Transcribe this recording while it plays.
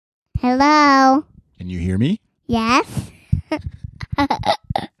Hello. Can you hear me? Yes. I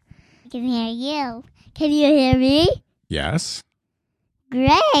can hear you. Can you hear me? Yes.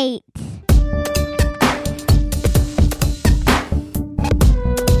 Great.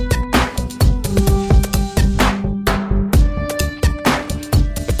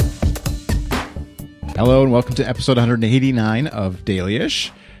 Hello and welcome to episode 189 of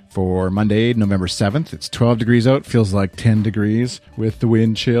Dailyish for Monday, November 7th. It's 12 degrees out. Feels like 10 degrees with the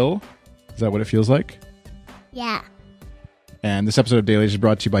wind chill. Is that what it feels like? Yeah. And this episode of Dailyish is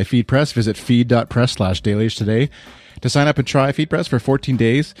brought to you by FeedPress. Visit feed.press/Dailyish today to sign up and try FeedPress for 14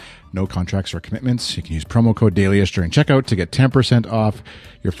 days. No contracts or commitments. You can use promo code Dailyish during checkout to get 10% off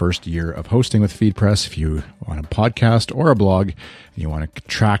your first year of hosting with FeedPress. If you want a podcast or a blog and you want to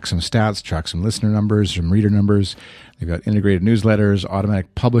track some stats, track some listener numbers, some reader numbers, they've got integrated newsletters,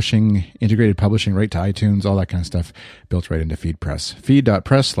 automatic publishing, integrated publishing right to iTunes, all that kind of stuff built right into FeedPress.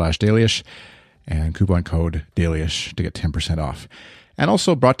 Feed.press/Dailyish and coupon code Dailyish to get 10% off. And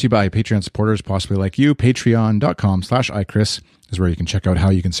also brought to you by Patreon supporters, possibly like you. Patreon.com/iChris is where you can check out how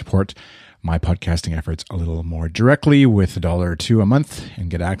you can support my podcasting efforts a little more directly with $1 or $2 a month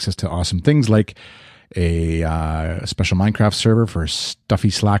and get access to awesome things like a special Minecraft server for stuffy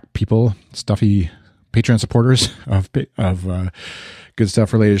Slack people, stuffy Patreon supporters of good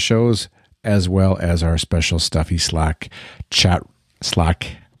stuff related shows, as well as our special stuffy Slack chat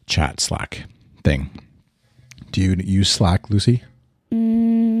thing. Do you use Slack, Lucy?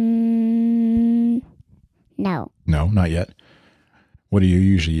 No. No, not yet. What do you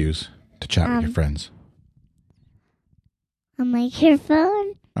usually use to chat with your friends? A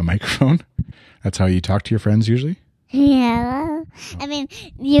microphone? A microphone? That's how you talk to your friends usually? Yeah. I mean,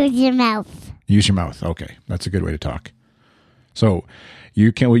 use your mouth. Use your mouth. Okay. That's a good way to talk. So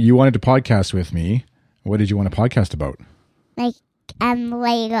you wanted to podcast with me. What did you want to podcast about? Like,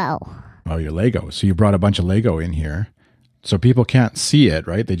 Lego. Oh, your Lego. So you brought a bunch of Lego in here. So people can't see it,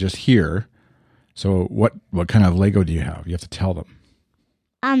 right? They just hear. So what kind of Lego do you have? You have to tell them.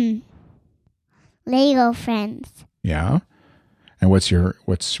 Lego friends. Yeah. And which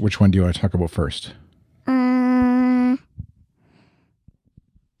one do you want to talk about first?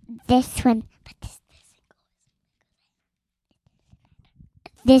 This one. But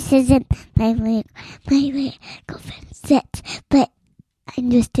this isn't my Lego friend set, but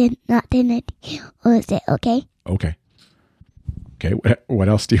I'm just not in it. Or is it okay? Okay. Okay. What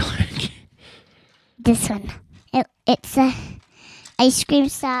else do you like? This one. It's a ice cream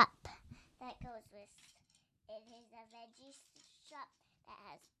shop that goes with. It is a veggie shop that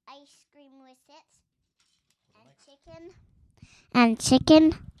has ice cream with it, and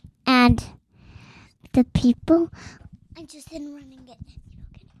chicken, and the people. I'm just in running it.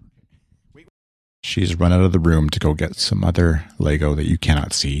 She's run out of the room to go get some other Lego that you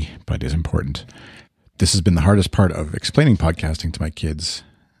cannot see, but is important. This has been the hardest part of explaining podcasting to my kids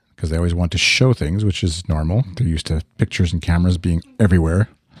because they always want to show things, which is normal. They're used to pictures and cameras being everywhere.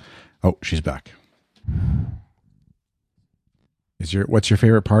 Oh, she's back. What's your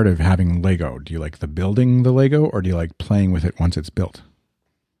favorite part of having Lego? Do you like building the Lego or do you like playing with it once it's built?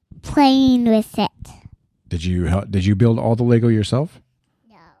 Playing with it. Did you build all the Lego yourself?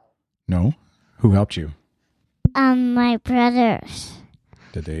 No? Who helped you? My brothers.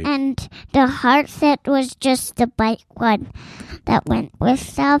 Did they? And the heart set was just the bike one that went with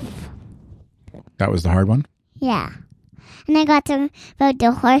stuff. That was the hard one? Yeah. And I got to build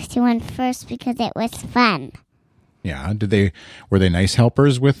the horsey one first because it was fun. Yeah. Were they nice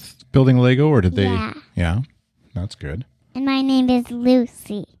helpers with building Lego or did they? Yeah. Yeah. That's good. And my name is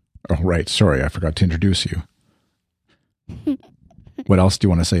Lucy. Oh, right. Sorry. I forgot to introduce you. What else do you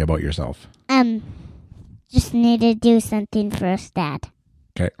want to say about yourself? Just need to do something first, Dad.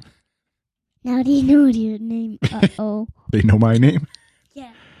 Okay. Now do you know your name? Uh-oh. They know my name?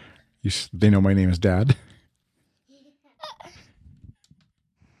 Yeah. They know my name is Dad?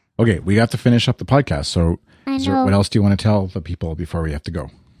 Okay, we got to finish up the podcast. So what else do you want to tell the people before we have to go?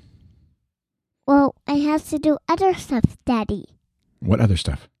 Well, I have to do other stuff, Daddy. What other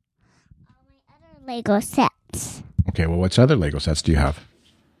stuff? All my other Lego sets. Okay, well, what other Lego sets do you have?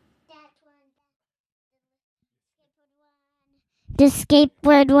 The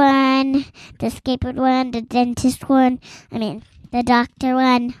skateboard one, the dentist one, the doctor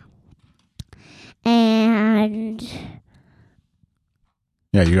one, and...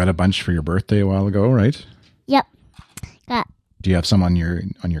 Yeah, you got a bunch for your birthday a while ago, right? Yep. Do you have some on your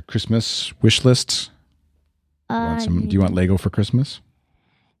Christmas wish lists? Do you want Lego for Christmas?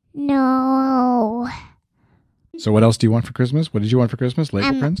 No. So what else do you want for Christmas? What did you want for Christmas?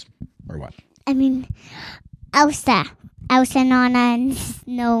 Lego friends? Or what? Elsa, Anna, and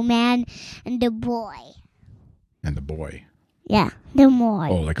Snowman, and the boy. And the boy. Yeah, the boy.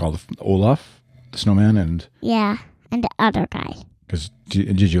 Oh, like all the Olaf, the snowman, and Yeah, and the other guy. because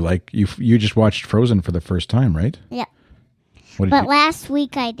did you like you just watched Frozen for the first time, right? Yeah. What did But you, last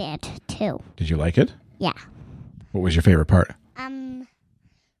week I did too. did you like it? Yeah. What was your favorite part?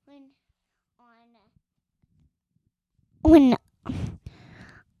 When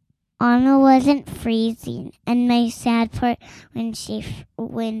Anna wasn't freezing, and my sad part when she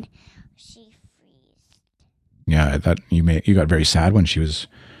freezed. Yeah, that you got very sad when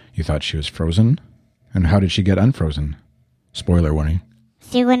you thought she was frozen. And how did she get unfrozen? Spoiler warning.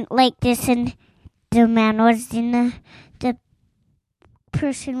 She went like this, and the man was the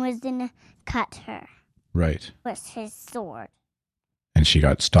person was gonna cut her Right. with his sword. And she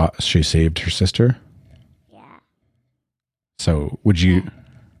got stopped. She saved her sister. Yeah. So would you?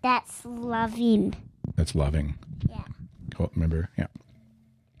 That's loving. That's loving. Yeah. Oh, remember? Yeah.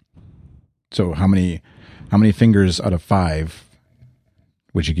 So how many fingers out of 5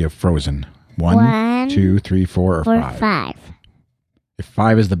 would you give Frozen? 1, 2, 3, 4, or 5? 5. If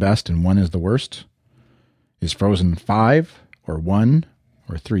 5 is the best and 1 is the worst, is Frozen 5 or 1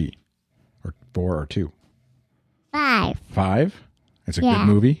 or 3 or 4 or 2? 5. 5? It's a Yeah. good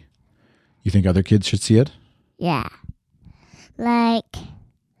movie. You think other kids should see it? Yeah. Like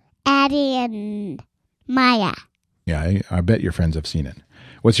Addie and Maya. Yeah, I bet your friends have seen it.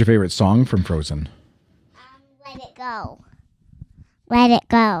 What's your favorite song from Frozen? Let it go. Let it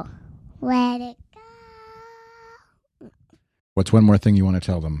go. Let it go. What's one more thing you want to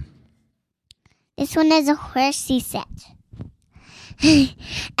tell them? This one is a horsey set.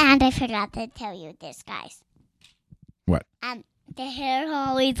 And I forgot to tell you this, guys. What? The hair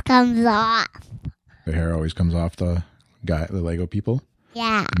always comes off. The hair always comes off the Lego people?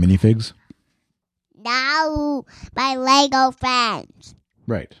 Yeah. Minifigs? No, my Lego friends.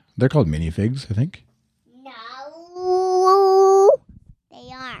 Right. They're called minifigs, I think. No, they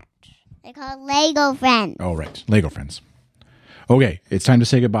aren't. They're called Lego friends. Oh, right. Lego friends. Okay, it's time to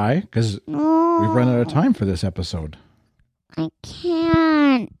say goodbye because No, we've run out of time for this episode. I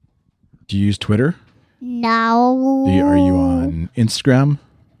can't. Do you use Twitter? No. Are you on Instagram?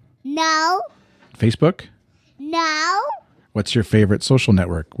 No. Facebook? No. What's your favorite social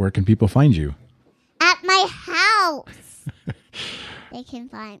network? Where can people find you? At my house. They can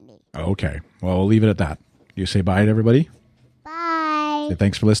find me. Okay. Well, we'll leave it at that. You say bye to everybody. Bye. Say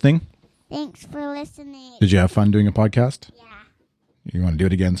thanks for listening. Thanks for listening. Did you have fun doing a podcast? Yeah. You want to do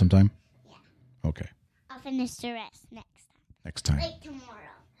it again sometime? Yeah. Okay. I'll finish the rest next time. Next time. Like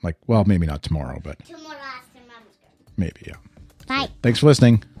tomorrow. Well, maybe not tomorrow, but Tomorrow after Mom's good. maybe, yeah. Bye. Thanks for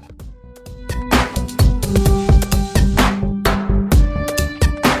listening.